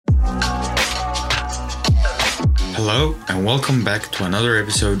Hello and welcome back to another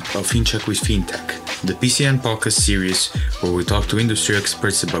episode of FinCheck with FinTech, the PCN podcast series where we talk to industry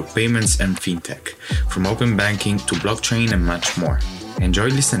experts about payments and FinTech, from open banking to blockchain and much more. Enjoy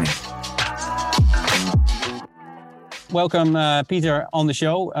listening. Welcome, Peter, on the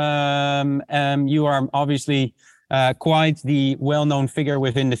show. You are obviously quite the well-known figure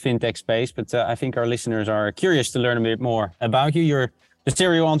within the FinTech space, but I think our listeners are curious to learn a bit more about you. You're the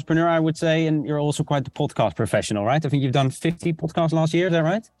serial entrepreneur, I would say, and you're also quite the podcast professional, right? I think you've done 50 podcasts last year, is that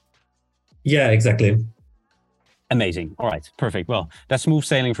right? Yeah, exactly. Amazing. All right, perfect. Well, that's smooth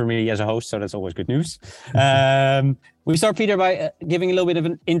sailing for me as a host, so that's always good news. We start, Peter, by giving a little bit of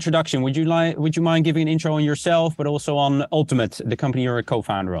an introduction. Would you mind giving an intro on yourself, but also on Ultimate, the company you're a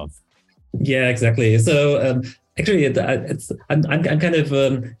co-founder of? Yeah, exactly. So actually, I'm kind of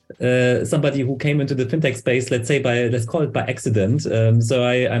somebody who came into the fintech space, let's call it by accident. So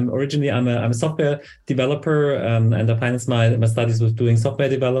I'm a software developer, and I financed my studies with doing software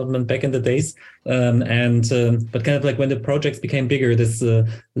development back in the days. But kind of like when the projects became bigger, this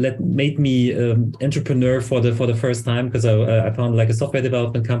made me entrepreneur for the first time, because I found like a software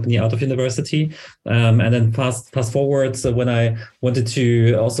development company out of university, and then fast forward, so when I wanted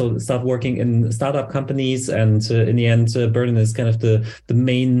to also start working in startup companies, and in the end, Berlin is kind of the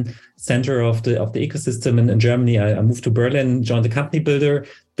main center of the ecosystem in Germany. I moved to Berlin, joined a company builder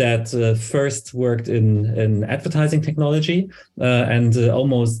that first worked in advertising technology, and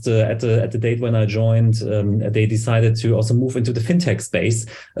almost at the date when I joined, they decided to also move into the fintech space,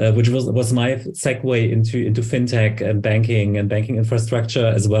 which was my segue into fintech and banking infrastructure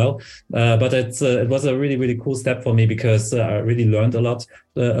as well. But it was a really, really cool step for me, because I really learned a lot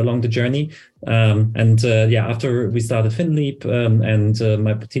along the journey. After we started FinLeap, and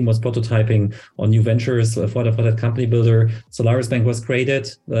my team was prototyping on new ventures for that company builder, Solaris Bank was created.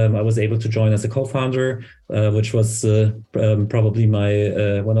 I was able to join as a co-founder, which was probably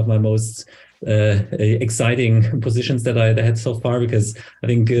one of my most exciting positions that I had so far, because I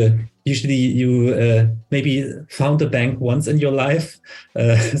think usually you maybe found a bank once in your life.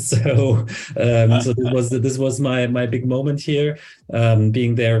 So this was my big moment here,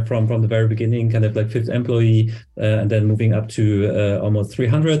 being there from the very beginning, kind of like fifth employee, and then moving up to almost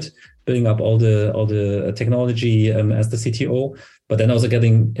 300, building up all the technology as the CTO, but then also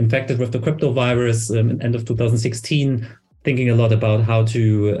getting infected with the crypto virus in end of 2016, thinking a lot about how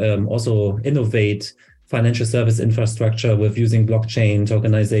to also innovate financial service infrastructure with using blockchain,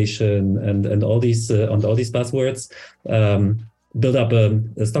 tokenization, and all these buzzwords. Build up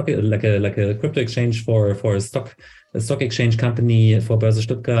a stock, like a crypto exchange for a stock exchange company for Börse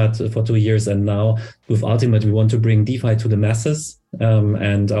Stuttgart for 2 years, and now with Ultimate we want to bring DeFi to the masses.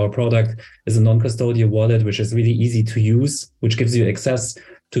 And our product is a non-custodial wallet, which is really easy to use, which gives you access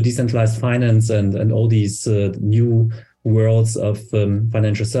to decentralized finance and all these new worlds of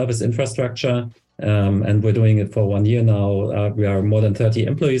financial service infrastructure. And we're doing it for 1 year now. We are more than 30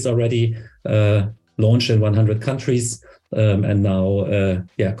 employees already, launched in 100 countries, and now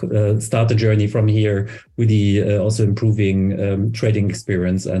start the journey from here, really also improving trading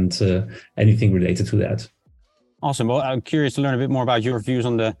experience and anything related to that. Awesome. Well, I'm curious to learn a bit more about your views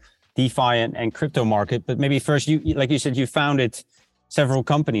on the DeFi and crypto market, but maybe first, you like you said, you founded several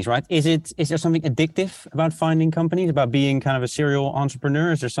companies, right? Is there something addictive about finding companies, about being kind of a serial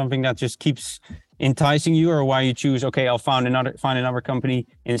entrepreneur? Is there something that just keeps enticing you, or why you choose, okay, I'll find another company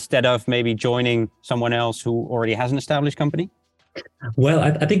instead of maybe joining someone else who already has an established company? Well,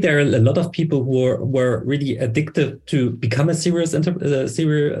 I think there are a lot of people who were really addicted to become a serial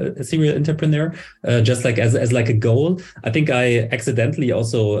entrepreneur, just like as like a goal. I think I accidentally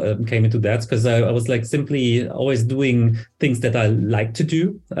also came into that, because I was like simply always doing things that I like to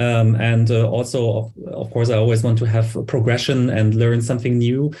do, and also of course I always want to have progression and learn something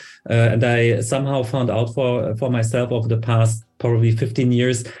new. And I somehow found out for myself over the past probably 15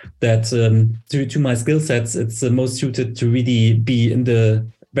 years that to my skill sets, it's most suited to really be in the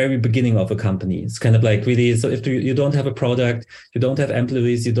very beginning of a company. It's kind of like really, so if you don't have a product, you don't have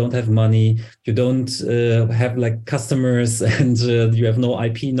employees, you don't have money, you don't have like customers, and you have no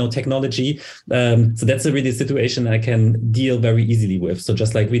IP, no technology. So that's a really situation I can deal very easily with. So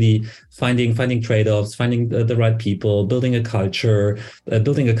just like really finding trade-offs, finding the right people, building a culture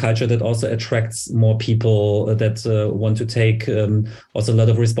that also attracts more people that want to take also a lot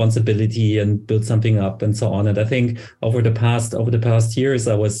of responsibility and build something up and so on. And I think over the past years,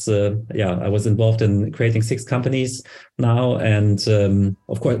 I was involved in creating 6 companies now, and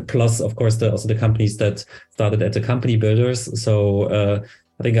of course the companies that started at the company builders. So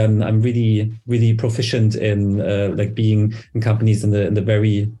I think I'm really, really proficient in like being in companies in the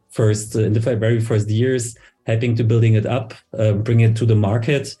very first years, helping to building it up, bring it to the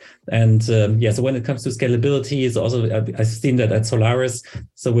market. And so when it comes to scalability, it's also, I've seen that at Solaris.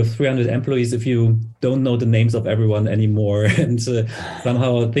 So with 300 employees, if you don't know the names of everyone anymore, and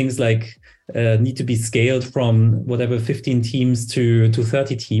somehow things like need to be scaled from whatever 15 teams to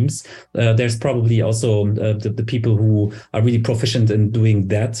 30 teams, there's probably also the people who are really proficient in doing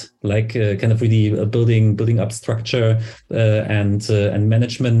that, like kind of really building up structure and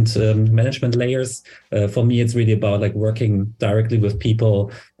management layers. For me, it's really about like working directly with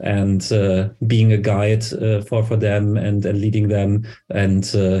people and being a guide for them and leading them and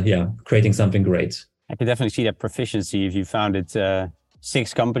creating something great. I can definitely see that proficiency if you founded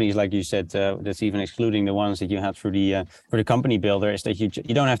 6 companies, like you said, that's even excluding the ones that you had for the company builder, is that you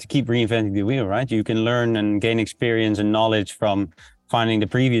don't have to keep reinventing the wheel, right? You can learn and gain experience and knowledge from finding the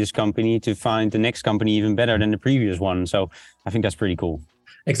previous company to find the next company even better than the previous one. So I think that's pretty cool.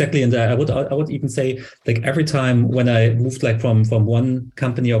 Exactly, and I would even say, like, every time when I moved like from one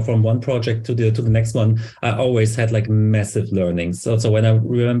company or from one project to the next one, I always had like massive learnings. So when I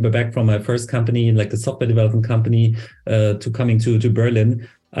remember back from my first company, like the software development company, to coming to Berlin,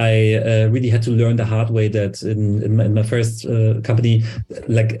 I really had to learn the hard way that in my first company,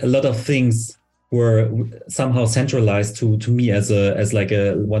 like a lot of things were somehow centralized to me as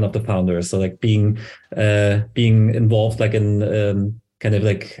one of the founders. So like being involved like in kind of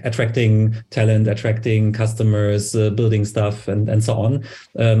like attracting talent, attracting customers, building stuff and so on.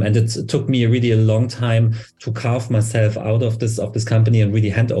 And it took me really a long time to carve myself out of this company and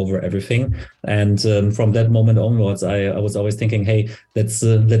really hand over everything. And from that moment onwards, I was always thinking, hey, let's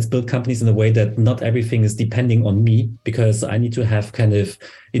build companies in a way that not everything is depending on me, because I need to have kind of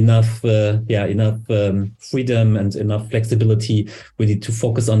enough freedom and enough flexibility really to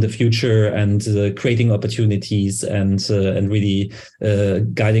focus on the future and creating opportunities and really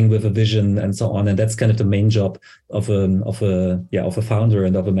guiding with a vision and so on. And that's kind of the main job of a founder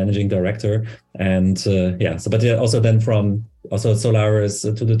and of a managing director. And but also then from also Solaris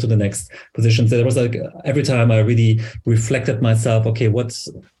to the next positions, there was like every time I really reflected myself, okay, what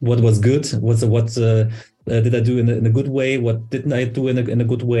was good, what did I do in a good way, what didn't I do in a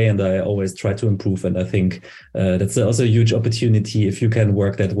good way, and I always try to improve. And I think that's also a huge opportunity if you can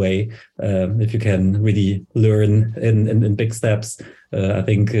work that way, if you can really learn in big steps. I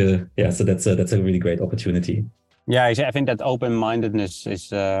think so that's a really great opportunity. Yeah, I think that open-mindedness is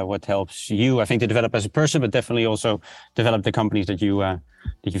what helps you, I think, to develop as a person, but definitely also develop the companies that you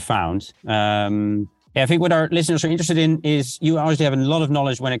found. I think what our listeners are interested in is you obviously have a lot of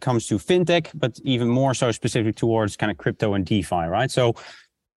knowledge when it comes to fintech, but even more so specific towards kind of crypto and DeFi, right? So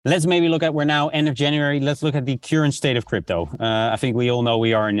let's maybe look at, we're now end of January. Let's look at the current state of crypto. I think we all know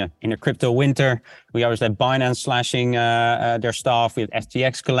we are in a crypto winter. We always have Binance slashing their staff. We have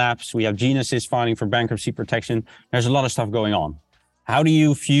FTX collapse. We have Genesis filing for bankruptcy protection. There's a lot of stuff going on. How do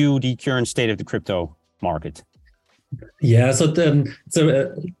you view the current state of the crypto market? Yeah, so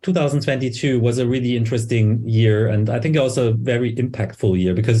 2022 was a really interesting year, and I think also a very impactful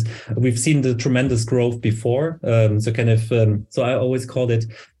year, because we've seen the tremendous growth before. So I always called it,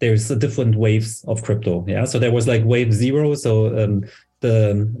 there's different waves of crypto. Yeah, so there was like wave 0. So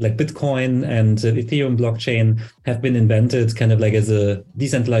the like Bitcoin and Ethereum blockchain have been invented kind of like as a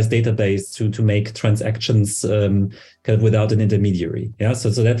decentralized database to make transactions kind of without an intermediary. Yeah,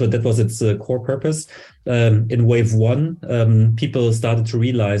 so that was its core purpose. In wave 1, people started to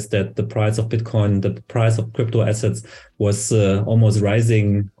realize that the price of Bitcoin, the price of crypto assets, was almost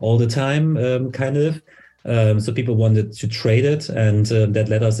rising all the time, kind of. So people wanted to trade it, and that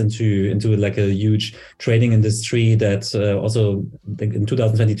led us into like a huge trading industry that also in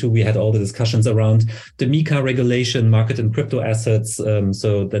 2022 we had all the discussions around the MiCA regulation, market in crypto assets,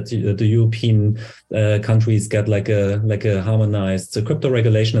 so that the European countries get like a harmonized crypto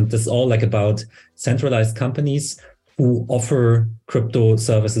regulation, and this is all like about centralized companies who offer crypto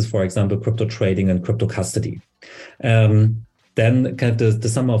services, for example, crypto trading and crypto custody. Then kind of the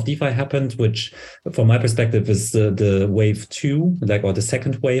summer of DeFi happened, which from my perspective is the wave 2, or the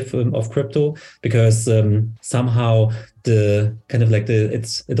second wave of crypto, because somehow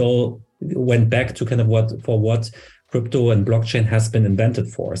it all went back to kind of what crypto and blockchain has been invented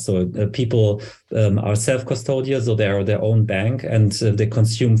for. So people are self-custodial, so they are their own bank, and they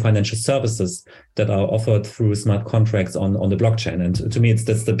consume financial services that are offered through smart contracts on the blockchain. And to me,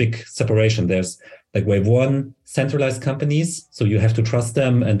 that's the big separation. There's like wave 1, centralized companies, so you have to trust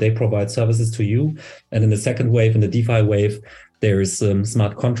them and they provide services to you. And in the second wave, in the DeFi wave, there's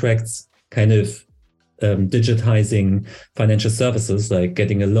smart contracts kind of digitizing financial services, like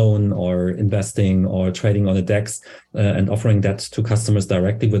getting a loan or investing or trading on a DEX, and offering that to customers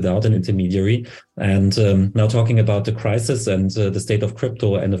directly without an intermediary. And now talking about the crisis and the state of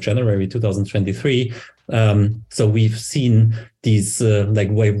crypto end of January 2023. So we've seen these like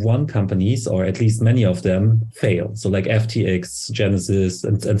wave one companies, or at least many of them, fail. So like FTX, Genesis,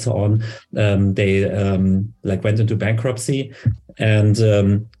 and so on. They like went into bankruptcy, and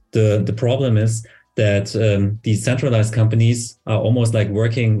the problem is that these centralized companies are almost like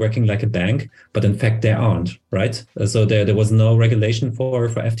working like a bank, but in fact they aren't, right? So there was no regulation for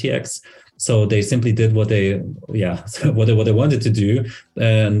FTX. So they simply did what they wanted to do.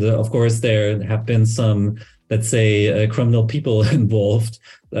 And of course, there have been some, let's say, criminal people involved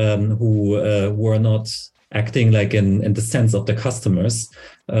who were not acting like in the sense of the customers.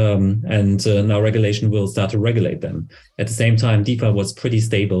 And now regulation will start to regulate them. At the same time, DeFi was pretty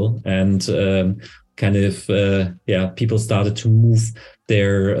stable, and people started to move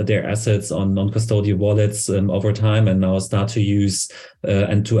their assets on non-custodial wallets over time, and now start to use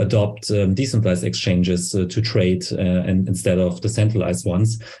and to adopt decentralized exchanges to trade and instead of the centralized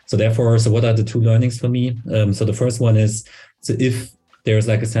ones. So what are the two learnings for me? So the first one is, so if there's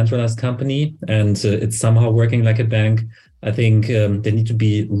like a centralized company and it's somehow working like a bank, I think there need to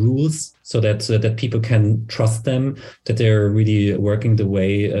be rules so that people can trust them, that they're really working the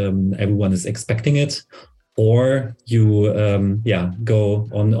way everyone is expecting it. Or you go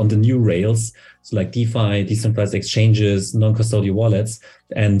on the new rails, so like DeFi, decentralized exchanges, non-custodial wallets,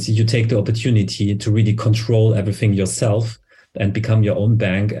 and you take the opportunity to really control everything yourself and become your own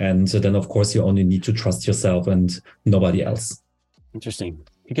bank. And then, of course, you only need to trust yourself and nobody else. Interesting.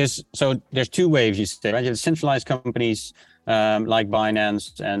 Because so there's two waves, you say, right? You have centralized companies like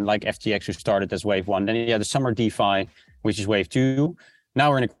Binance and like FTX, who started as wave one. Then you have the summer DeFi, which is wave two.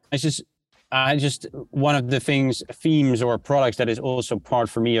 Now we're in a crisis. One of the themes or products that is also part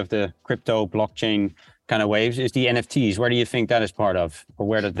for me of the crypto blockchain kind of waves is the NFTs. Where do you think that is part of, or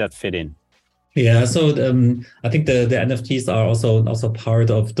where does that fit in? Yeah, so I think the NFTs are also part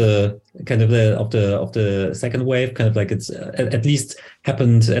of the kind of the second wave. Kind of like it's at least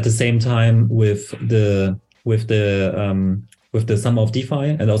happened at the same time with the summer of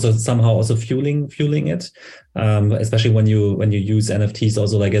DeFi, and also somehow also fueling it, especially when you use NFTs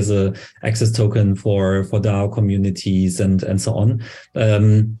also like as a access token for DAO communities and so on.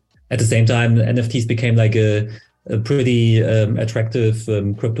 At the same time, NFTs became like a pretty attractive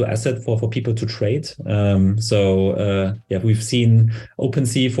crypto asset for people to trade. We've seen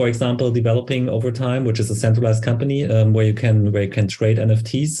OpenSea, for example, developing over time, which is a centralized company where you can trade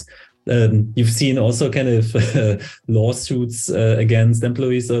NFTs. You've seen also kind of lawsuits against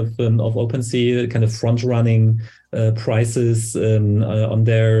employees of OpenSea, kind of front running prices on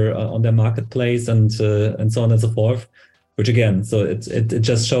their marketplace and so on and so forth. Which again, so it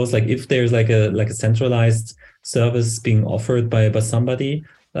just shows like if there's like a centralized service being offered by somebody,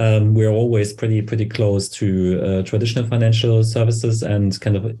 we're always pretty close to traditional financial services and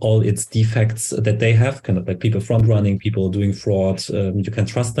kind of all its defects that they have, kind of like people front running, people doing fraud. You can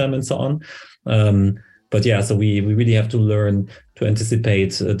trust them and so on. But yeah, so we really have to learn to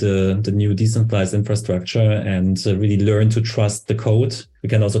anticipate the new decentralized infrastructure and really learn to trust the code. We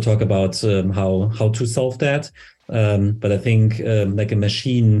can also talk about how to solve that. But I think like a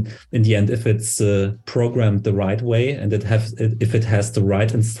machine, in the end, if it's programmed the right way and if it has the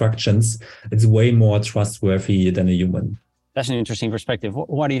right instructions, it's way more trustworthy than a human. That's an interesting perspective.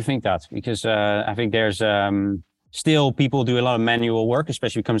 Why do you think that? Because I think there's still people do a lot of manual work,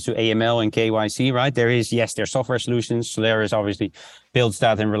 especially when it comes to AML and KYC, right? There's software solutions. So there is obviously builds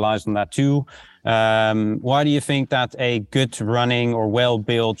that and relies on that too. Why do you think that a good running or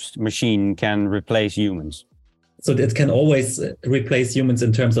well-built machine can replace humans? So it can always replace humans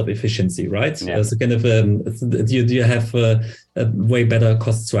in terms of efficiency, right? Yeah. So kind of you have a way better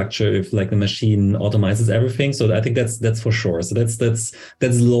cost structure if like the machine automizes everything. So I think that's for sure. So that's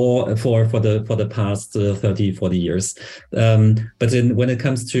law for the past 30, 40 years. But when it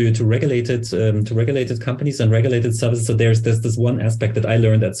comes to regulated companies and regulated services, so there's this one aspect that I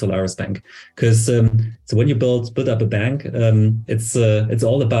learned at Solaris Bank, because so when you build up a bank, it's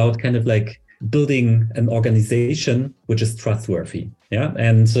all about kind of like building an organization which is trustworthy. Yeah.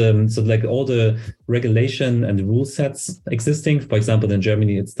 And so like all the regulation and rule sets existing, for example, in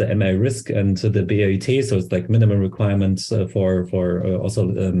Germany, it's the MA risk and the BAIT. So it's like minimum requirements for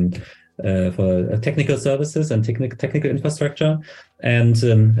technical services and technical infrastructure.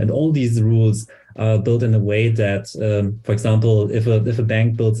 And all these rules are built in a way that, for example, if a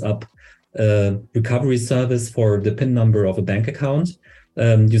bank builds up a recovery service for the PIN number of a bank account,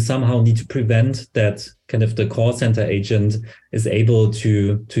 you somehow need to prevent that kind of the call center agent is able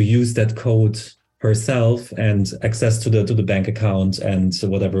to use that code herself and access to the bank account and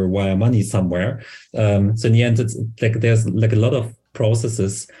whatever wire money somewhere. So in the end, it's like there's like a lot of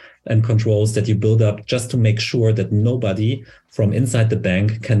processes and controls that you build up just to make sure that nobody from inside the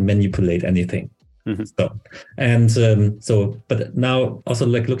bank can manipulate anything. But now also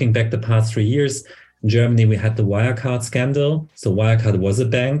like looking back the past 3 years, in Germany, we had the Wirecard scandal. So Wirecard was a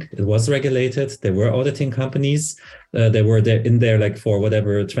bank, it was regulated, there were auditing companies, they were there in there like for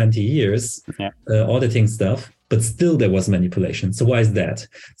whatever 20 years, auditing stuff, but still there was manipulation. So why is that?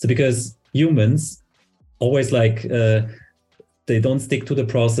 So because humans always like, they don't stick to the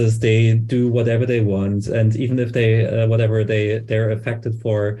process, they do whatever they want. And even if they, they're affected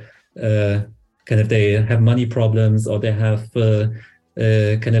for, kind of they have money problems or they have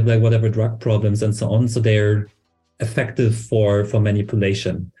kind of like whatever drug problems and so on. So they're effective for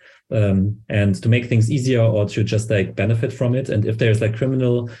manipulation and to make things easier or to just like benefit from it. And if there's like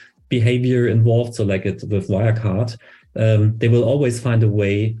criminal behavior involved, so like it with Wirecard, they will always find a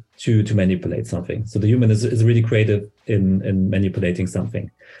way to manipulate something. So the human is really creative in manipulating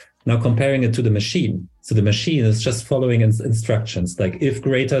something. Now comparing it to the machine. So the machine is just following instructions, like if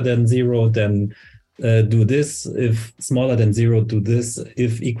greater than 0, then do this. If smaller than 0, do this.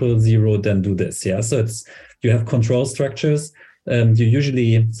 If equal 0, then do this. Yeah. So you have control structures. You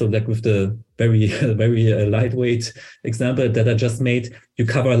usually, so like with the very, very lightweight example that I just made, you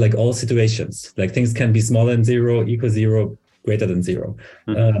cover like all situations. Like things can be smaller than 0, equal 0, greater than 0.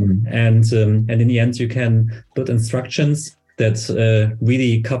 And in the end, you can build instructions that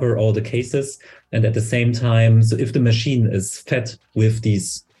really cover all the cases. And at the same time, so if the machine is fed with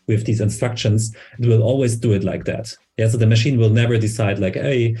these instructions, it will always do it like that. Yeah, so the machine will never decide like,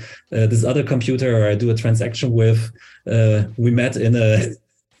 hey, this other computer I do a transaction with, we met in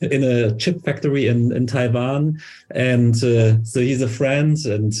a chip factory in Taiwan, and so he's a friend,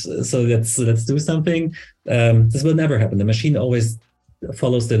 and so let's do something. This will never happen. The machine always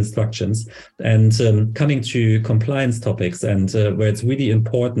follows the instructions. And coming to compliance topics and where it's really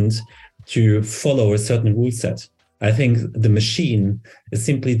important to follow a certain rule set, I think the machine is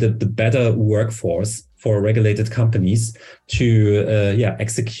simply the better workforce for regulated companies to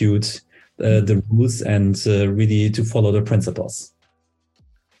execute the rules and really to follow the principles.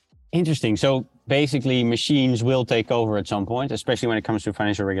 Interesting. So basically machines will take over at some point, especially when it comes to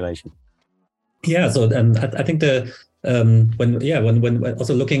financial regulation. Yeah, so I think when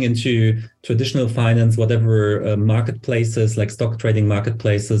also looking into traditional finance, whatever marketplaces like stock trading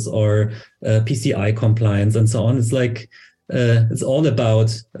marketplaces or PCI compliance and so on, it's like it's all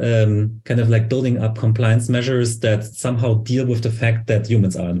about kind of like building up compliance measures that somehow deal with the fact that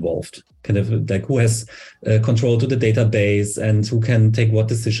humans are involved. Kind of like who has control to the database and who can take what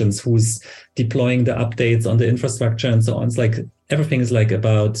decisions, who's deploying the updates on the infrastructure and so on. It's like everything is like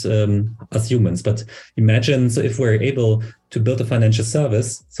about us humans. But imagine, so if we're able to build a financial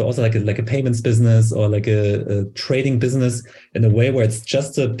service, so also like a payments business or like a trading business in a way where it's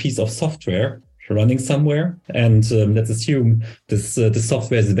just a piece of software running somewhere. And let's assume this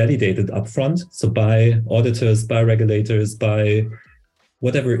software is validated upfront. So by auditors, by regulators, by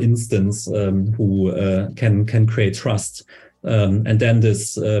whatever instance who can create trust. And then the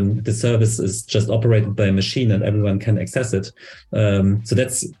service is just operated by a machine and everyone can access it. So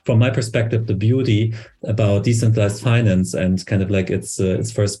that's, from my perspective, the beauty about decentralized finance and kind of like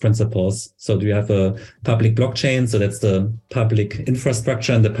its first principles. So do you have a public blockchain? So that's the public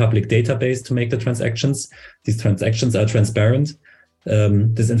infrastructure and the public database to make the transactions. These transactions are transparent.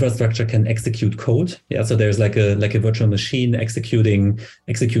 This infrastructure can execute code. Yeah, so there's like a virtual machine executing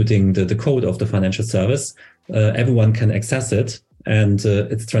the code of the financial service. Everyone can access it, and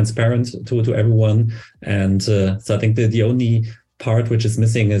it's transparent to everyone. And so I think the only part which is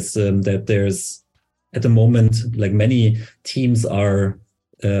missing is that there's at the moment like many teams are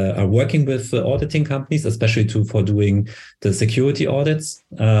working with auditing companies, especially for doing the security audits.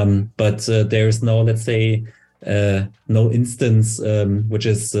 But there's no, let's say, no instance which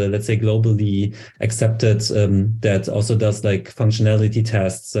is let's say globally accepted that also does like functionality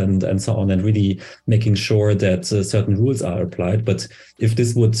tests and so on, and really making sure that certain rules are applied. But if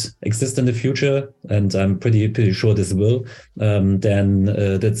this would exist in the future, and I'm pretty sure this will, then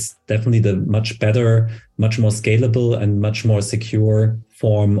that's definitely the much better, much more scalable and much more secure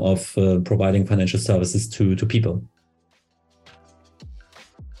form of providing financial services to people.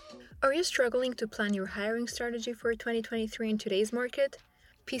 Are you struggling to plan your hiring strategy for 2023 in today's market?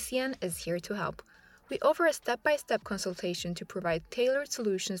 PCN is here to help. We offer a step-by-step consultation to provide tailored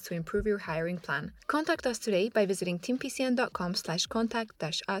solutions to improve your hiring plan. Contact us today by visiting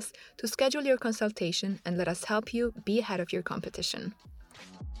teampcn.com/contact-us to schedule your consultation and let us help you be ahead of your competition.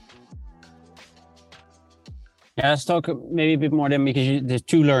 Yeah, let's talk maybe a bit more then, because there's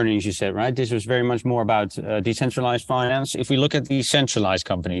two learnings you said, right? This was very much more about decentralized finance. If we look at these centralized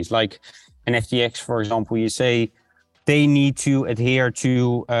companies like an FTX, for example, you say they need to adhere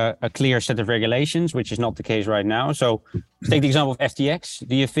to a clear set of regulations, which is not the case right now. So let's take the example of FTX.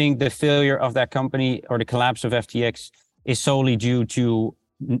 Do you think the failure of that company or the collapse of FTX is solely due to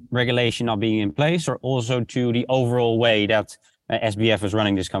regulation not being in place, or also to the overall way that SBF is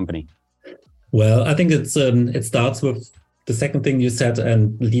running this company? Well, I think it starts with the second thing you said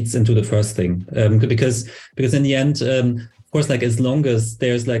and leads into the first thing, because in the end, of course, like as long as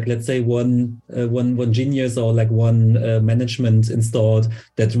there's like, let's say one genius or like one management installed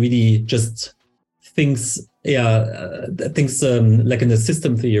that really just thinks like in a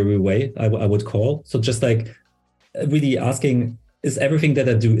system theory way, I would call. So just like really asking, is everything that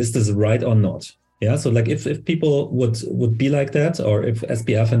I do, is this right or not? Yeah. So like if people would be like that, or if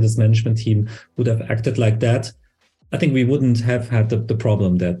SBF and this management team would have acted like that, I think we wouldn't have had the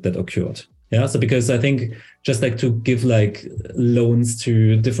problem that occurred. Yeah. So because I think just like to give like loans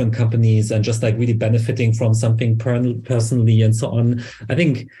to different companies and just like really benefiting from something personally and so on, I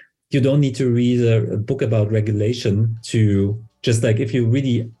think you don't need to read a book about regulation to just like, if you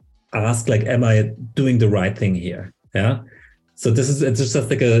really ask, like, am I doing the right thing here? Yeah. So it's just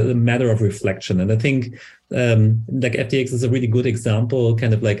like a matter of reflection. And I think like FTX is a really good example,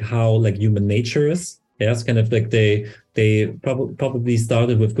 kind of like how like human nature is. Yes, kind of like they probably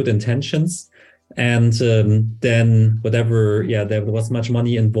started with good intentions, and then whatever, there was much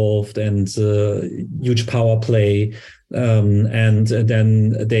money involved and huge power play, and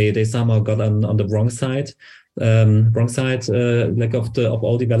then they somehow got on the wrong side like of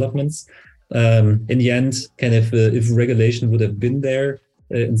all developments. In the end, kind of if regulation would have been there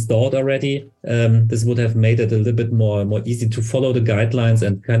installed already, this would have made it a little bit more easy to follow the guidelines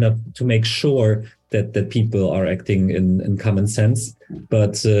and kind of to make sure that people are acting in common sense.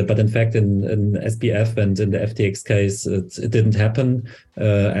 But in fact, in SBF and in the FTX case, it didn't happen.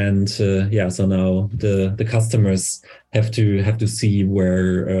 So now the customers have to see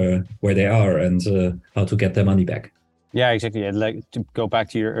where they are and how to get their money back. Yeah, exactly. I'd like to go back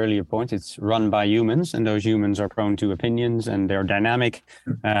to your earlier point. It's run by humans, and those humans are prone to opinions, and they're dynamic,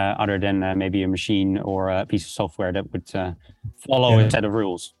 other than maybe a machine or a piece of software that would follow a set of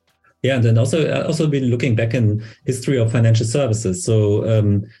rules. Yeah, and then also been looking back in history of financial services. So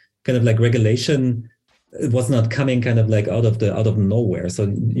kind of like regulation, it was not coming kind of like out of nowhere.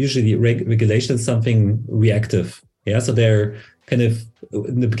 So usually regulation is something reactive. Yeah, so they're kind of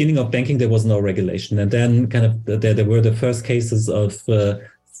in the beginning of banking, there was no regulation, and then kind of there were the first cases of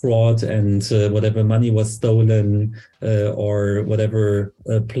fraud and whatever money was stolen or whatever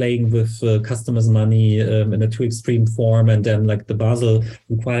playing with customers' money in a too extreme form, and then like the Basel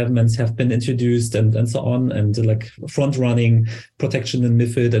requirements have been introduced and so on, and like front running protection in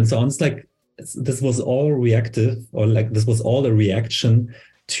MiFID and so on. It's like this was all reactive, or like this was all a reaction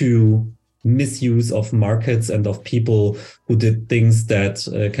to misuse of markets and of people who did things that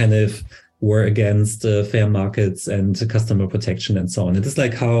kind of were against fair markets and customer protection and so on. It is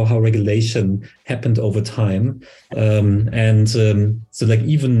like how regulation happened over time. So like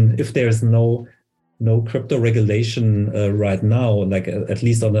even if there's no crypto regulation right now, like at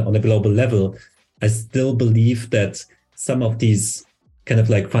least on a global level, I still believe that some of these kind of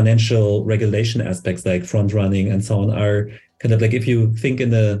like financial regulation aspects like front running and so on are kind of like, if you think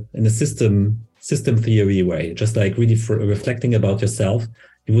in a system theory way, just like really reflecting about yourself,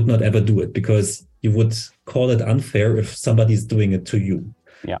 you would not ever do it because you would call it unfair if somebody's doing it to you.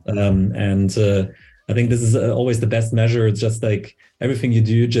 Yeah. I think this is always the best measure. It's just like everything you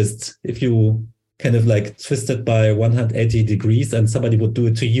do, just if you kind of like twist it by 180 degrees and somebody would do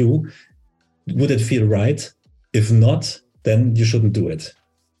it to you, would it feel right? If not, then you shouldn't do it.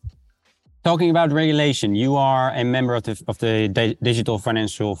 Talking about regulation, you are a member of the Digital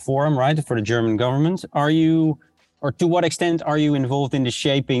Financial Forum, right, for the German government. Are you, or to what extent are you involved in the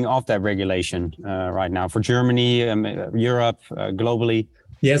shaping of that regulation right now for Germany, Europe, globally?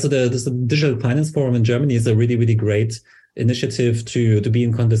 Yeah, so the Digital Finance Forum in Germany is a really, really great initiative to be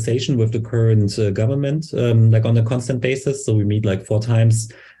in conversation with the current government, like on a constant basis. So we meet like 4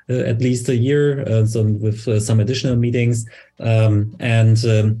 times at least a year, so with some additional meetings, and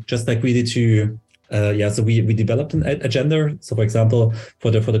just like really to So we developed an agenda. So for example,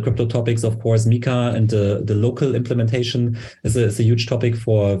 for the crypto topics, of course, MiCA and the local implementation is a huge topic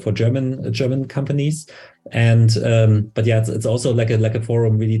for German companies. And but yeah, it's also like a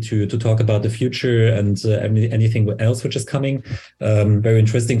forum really to talk about the future and anything else which is coming. Very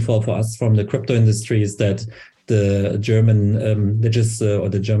interesting for us from the crypto industry is that the German or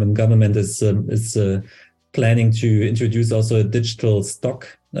the German government is planning to introduce also a digital stock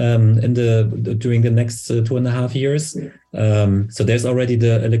during the next 2.5 years. So there's already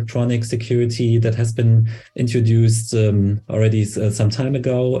the electronic security that has been introduced already some time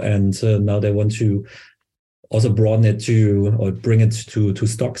ago, and now they want to also broaden it or bring it to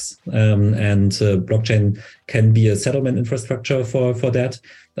stocks, and blockchain can be a settlement infrastructure for that.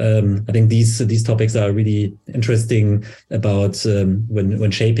 I think these topics are really interesting about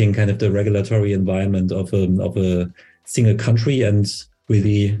when shaping kind of the regulatory environment of a single country, and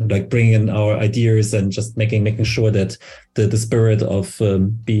really like bringing in our ideas and just making sure that the spirit of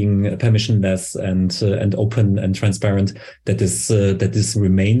being permissionless and open and transparent, that this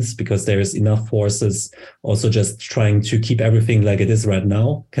remains, because there's enough forces also just trying to keep everything like it is right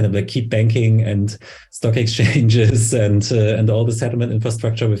now, kind of like keep banking and stock exchanges and all the settlement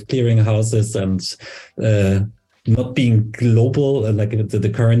infrastructure with clearing houses and not being global. Like the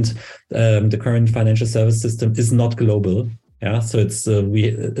current financial service system is not global. Yeah, so it's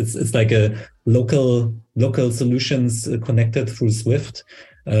like a local solutions connected through SWIFT.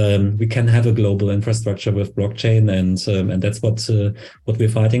 We can have a global infrastructure with blockchain, and that's what we're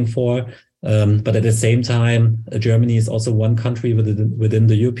fighting for. But at the same time, Germany is also one country within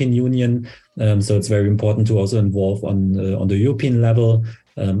the European Union, so it's very important to also involve on the European level.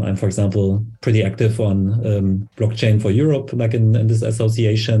 I'm, for example, pretty active on blockchain for Europe, like in this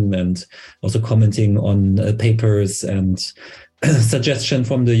association, and also commenting on papers and suggestion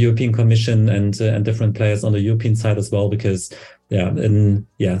from the European Commission and different players on the European side as well. Because so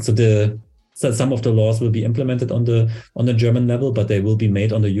some of the laws will be implemented on the German level, but they will be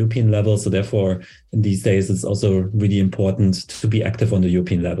made on the European level. So therefore, in these days, it's also really important to be active on the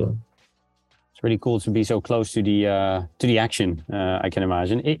European level. Really cool to be so close to the action. I can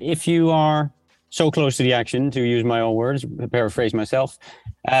imagine, if you are so close to the action, to use my own words, paraphrase myself,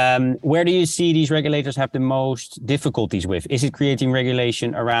 where do you see these regulators have the most difficulties with? Is it creating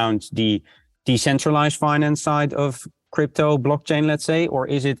regulation around the decentralized finance side of crypto blockchain, let's say, or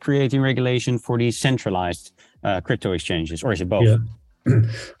is it creating regulation for the centralized crypto exchanges, or is it both? Yeah.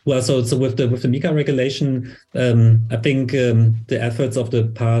 Well, so with the MiCA regulation, I think the efforts of the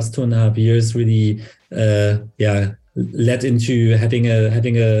past 2.5 years really led into having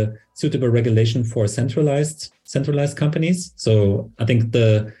a suitable regulation for centralized companies. So I think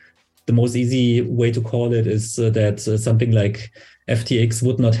the most easy way to call it is that something like FTX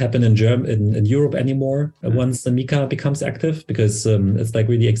would not happen in Europe anymore once the MiCA becomes active, because it's like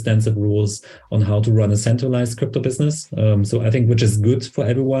really extensive rules on how to run a centralized crypto business. So I think, which is good for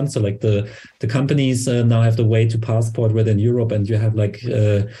everyone. So like the companies now have the way to passport within Europe, and you have like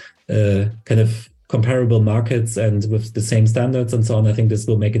kind of comparable markets and with the same standards and so on. I think this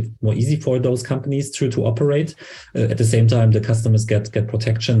will make it more easy for those companies to operate. At the same time, the customers get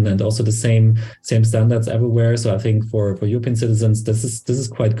protection and also the same standards everywhere. So I think for European citizens, this is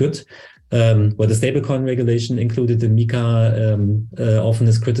quite good. Where the stablecoin regulation included in MiCA often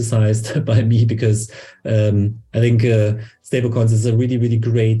is criticized by me, because I think stablecoins is a really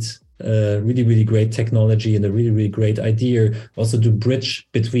great technology and a really great idea also to bridge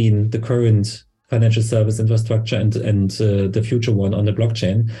between the current financial service infrastructure and the future one on the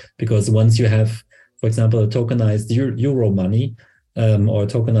blockchain. Because once you have, for example, a tokenized euro money or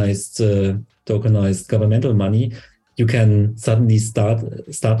tokenized governmental money, you can suddenly start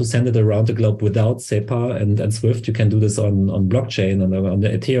to send it around the globe without SEPA and SWIFT. You can do this on blockchain, on the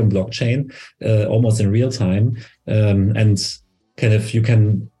Ethereum blockchain, almost in real time, and kind of you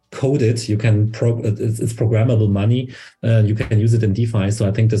can code it. You can it's programmable money. You can use it in DeFi. So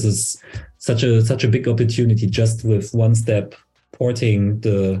I think this is such a big opportunity, just with one step porting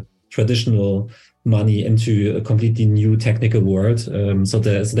the traditional money into a completely new technical world. So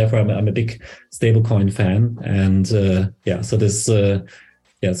therefore I'm a big stablecoin fan, and so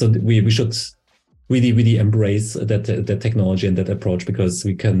we should really embrace that technology and that approach, because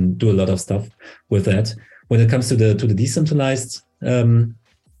we can do a lot of stuff with that. When it comes to the decentralized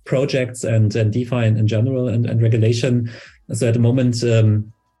projects and DeFi in general and regulation, so at the moment,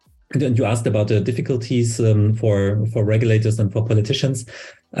 and you asked about the difficulties for regulators and for politicians.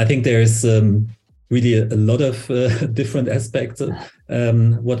 I think there's really a lot of different aspects.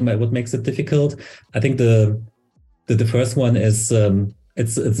 What makes it difficult? I think the first one is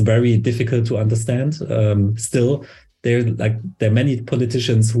it's very difficult to understand. Still, there are many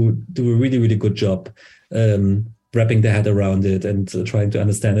politicians who do a really, really good job wrapping their head around it and trying to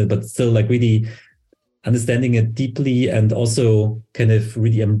understand it, but still like really understanding it deeply and also kind of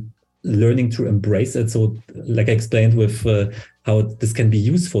really learning to embrace it. So like I explained with how this can be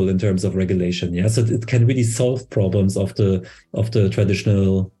useful in terms of regulation. Yeah, so it can really solve problems of the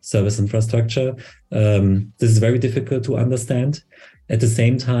traditional service infrastructure. This is very difficult to understand. At the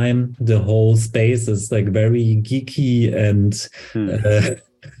same time, the whole space is like very geeky and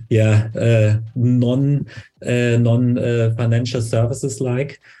non financial services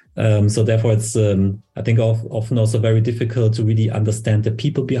like. So therefore, it's I think often also very difficult to really understand the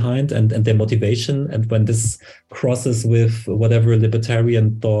people behind and their motivation. And when this crosses with whatever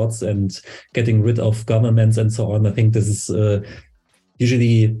libertarian thoughts and getting rid of governments and so on, I think this is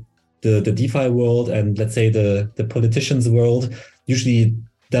usually the DeFi world and let's say the politicians world usually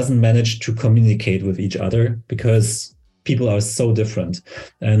doesn't manage to communicate with each other because people are so different.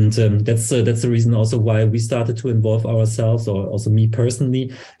 And that's the reason also why we started to involve ourselves, or also me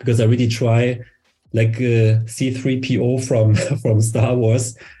personally, because I really try, like C-3PO from Star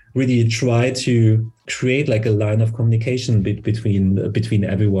Wars, really try to create like a line of communication between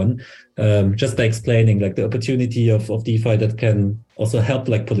everyone, just by explaining like the opportunity of DeFi that can also help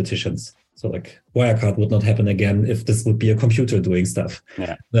like politicians. So like Wirecard would not happen again if this would be a computer doing stuff.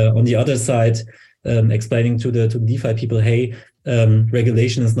 Yeah. On the other side, explaining to the DeFi people, hey,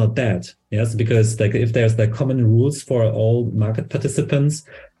 regulation is not bad. Yes, because like if there's like common rules for all market participants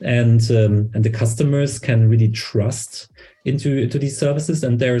and the customers can really trust into these services,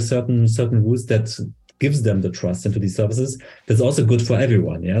 and there are certain rules that gives them the trust into these services, that's also good for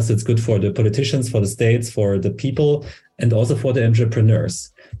everyone. Yes, it's good for the politicians, for the states, for the people, and also for the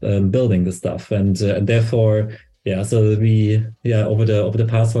entrepreneurs building the stuff. And therefore, yeah, so we over the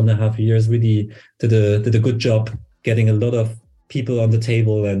past 1.5 years really did a good job getting a lot of people on the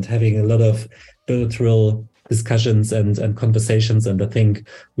table and having a lot of bilateral discussions and conversations. And I think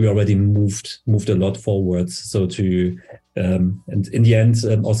we already moved a lot forwards. So to and in the end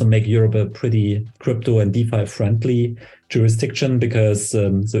also make Europe a pretty crypto and DeFi friendly jurisdiction, because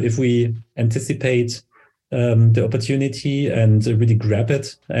so if we anticipate the opportunity and really grab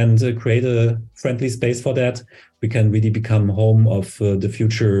it and create a friendly space for that, we can really become home of the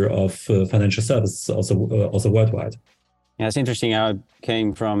future of financial services also worldwide. Yeah, it's interesting how it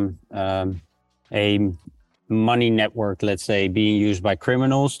came from a money network, let's say, being used by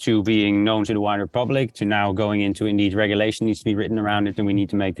criminals to being known to the wider public, to now going into indeed regulation needs to be written around it, and we need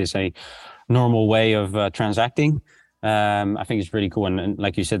to make this a normal way of transacting. I think it's really cool. And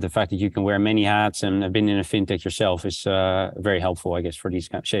like you said, the fact that you can wear many hats and have been in a fintech yourself is very helpful, I guess, for these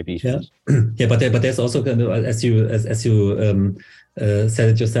kind of shape these. Yeah, yeah, but there's also kind of, as you said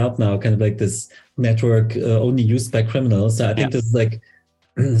it yourself now, kind of like this network only used by criminals. So I think this is like,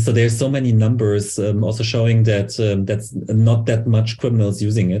 so there's so many numbers also showing that that's not that much criminals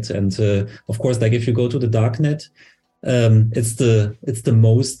using it. And of course, like if you go to the darknet, it's the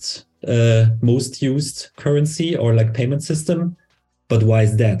most used currency or like payment system. But why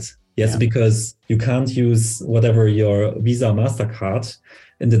is that? Yes, because you can't use whatever your Visa or MasterCard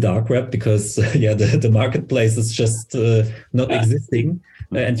in the dark web, because the marketplace is just not existing,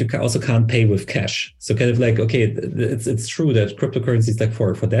 and you also can't pay with cash. So kind of like, okay, it's true that cryptocurrencies, like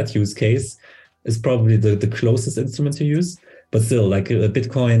for that use case, is probably the closest instrument to use. But still, like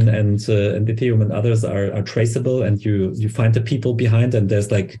Bitcoin and Ethereum and others are traceable, and you find the people behind. And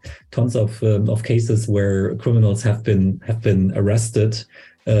there's like tons of cases where criminals have been arrested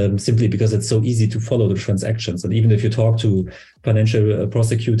simply because it's so easy to follow the transactions. And even if you talk to financial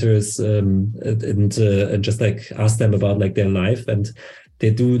prosecutors and just like ask them about like their life, and they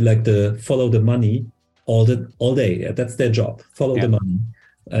do like the follow the money all day. That's their job. Follow the money.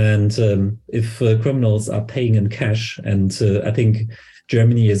 And if criminals are paying in cash, and I think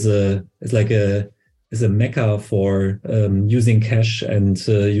Germany is a mecca for using cash and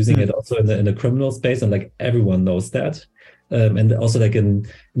using it also in the criminal space, and like everyone knows that. And also like in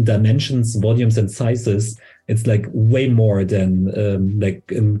dimensions, volumes, and sizes, it's like way more than like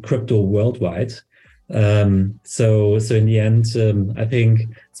in crypto worldwide. So in the end, I think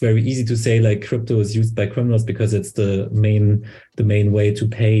it's very easy to say like crypto is used by criminals because it's the main way to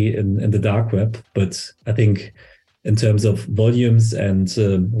pay in the dark web. But I think in terms of volumes and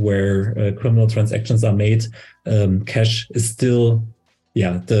where criminal transactions are made, cash is still,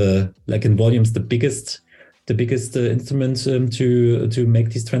 in volumes, the biggest instrument to make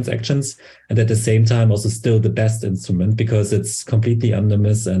these transactions, and at the same time also still the best instrument because it's completely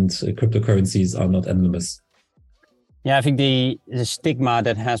anonymous, and cryptocurrencies are not anonymous. Yeah, I think the stigma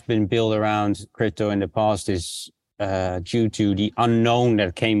that has been built around crypto in the past is due to the unknown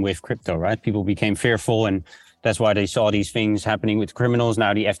that came with crypto, right? People became fearful, and that's why they saw these things happening with criminals.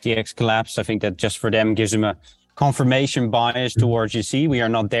 Now the FTX collapse, I think that just for them gives them a confirmation bias towards, you see, we are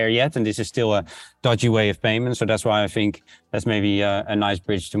not there yet, and this is still a dodgy way of payment. So that's why I think that's maybe a nice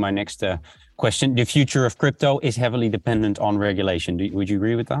bridge to my next question. The future of crypto is heavily dependent on regulation. Would you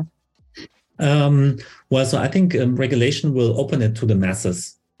agree with that? Well, so I think regulation will open it to the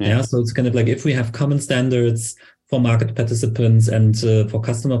masses. Yeah. So it's kind of like if we have common standards for market participants and for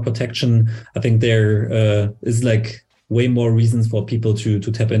customer protection, I think there is like way more reasons for people to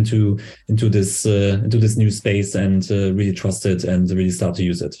tap into this new space and really trust it and really start to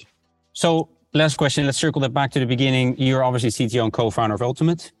use it. So last question, let's circle that back to the beginning. You're obviously CTO and co-founder of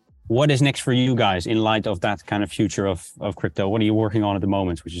Ultimate. What is next for you guys in light of that kind of future of crypto? What are you working on at the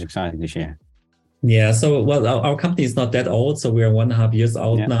moment, which is exciting to share? Yeah, so well, our company is not that old, so we're 1.5 years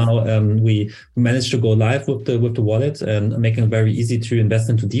out now. We managed to go live with the wallet and making it very easy to invest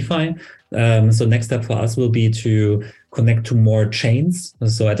into DeFi. So next step for us will be to connect to more chains.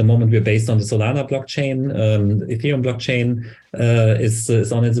 So at the moment we're based on the Solana blockchain. Ethereum blockchain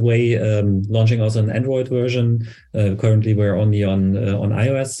is on its way, launching also an Android version. Currently we're only on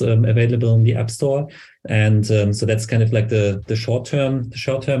iOS, available in the App Store. And so that's kind of like the short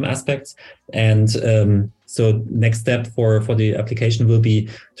term aspects. And so next step for the application will be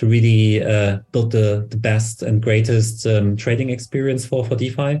to really build the best and greatest trading experience for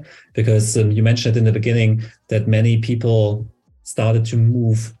DeFi, because you mentioned it in the beginning that many people started to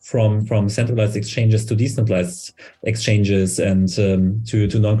move from centralized exchanges to decentralized exchanges and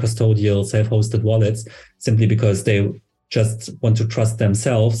to non-custodial self-hosted wallets, simply because they just want to trust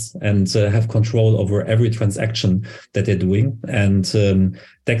themselves and have control over every transaction that they're doing. And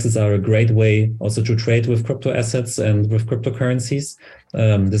DEXs are a great way also to trade with crypto assets and with cryptocurrencies.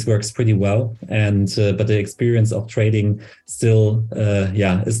 This works pretty well, and but the experience of trading still,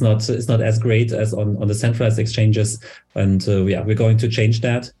 is not as great as on the centralized exchanges. And we're going to change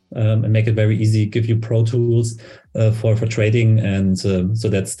that and make it very easy. Give you pro tools for trading, and so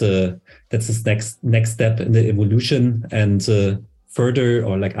that's the next step in the evolution. And further,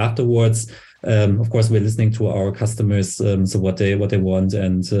 or like afterwards, of course, we're listening to our customers, so what they want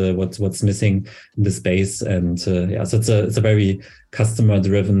and what's missing in the space, and so it's a very customer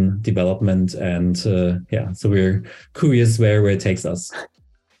driven development, and so we're curious where it takes us.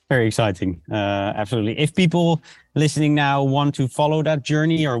 Very exciting, absolutely. If people listening now want to follow that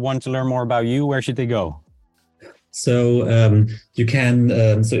journey or want to learn more about you, where should they go? So you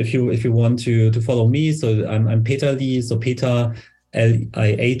can, so if you want to follow me, so I'm Peter Lee, so Peter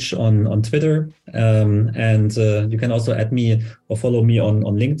LIH on Twitter, and you can also add me or follow me on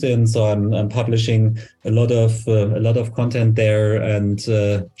LinkedIn. So I'm publishing a lot of content there, and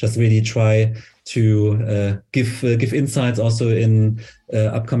just really try to give insights also in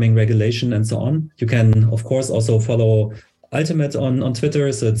upcoming regulation and so on. You can of course also follow Ultimate on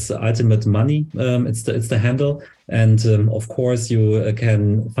Twitter, so it's Ultimate Money. It's the handle, and of course you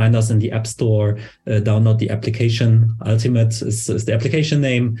can find us in the App Store. Download the application. Ultimate is the application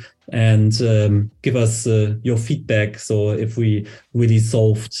name, and give us your feedback. So if we really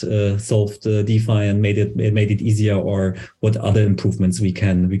solved DeFi and made it easier, or what other improvements we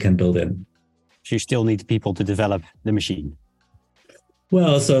can build in. So you still need people to develop the machine.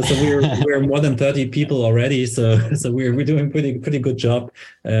 Well, so we're more than 30 people already, so we're doing pretty good job,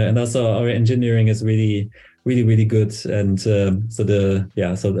 and also our engineering is really good, and so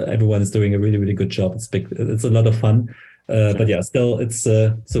everyone is doing a really good job. It's a lot of fun, but yeah, still it's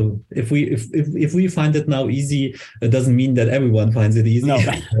so if we find it now easy, it doesn't mean that everyone finds it easy. No.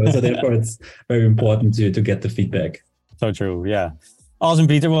 So therefore, it's very important to get the feedback. So true, yeah. Awesome,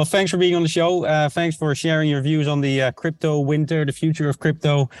 Peter. Well, thanks for being on the show. Thanks for sharing your views on the crypto winter, the future of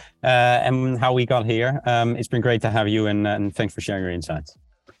crypto, and how we got here. It's been great to have you, and thanks for sharing your insights.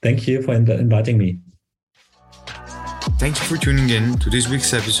 Thank you for inviting me. Thank you for tuning in to this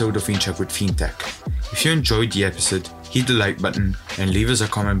week's episode of FinCheck with FinTech. If you enjoyed the episode, hit the like button and leave us a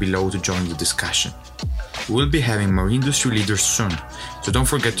comment below to join the discussion. We will be having more industry leaders soon, so don't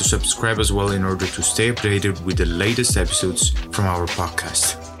forget to subscribe as well in order to stay updated with the latest episodes from our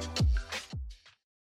podcast.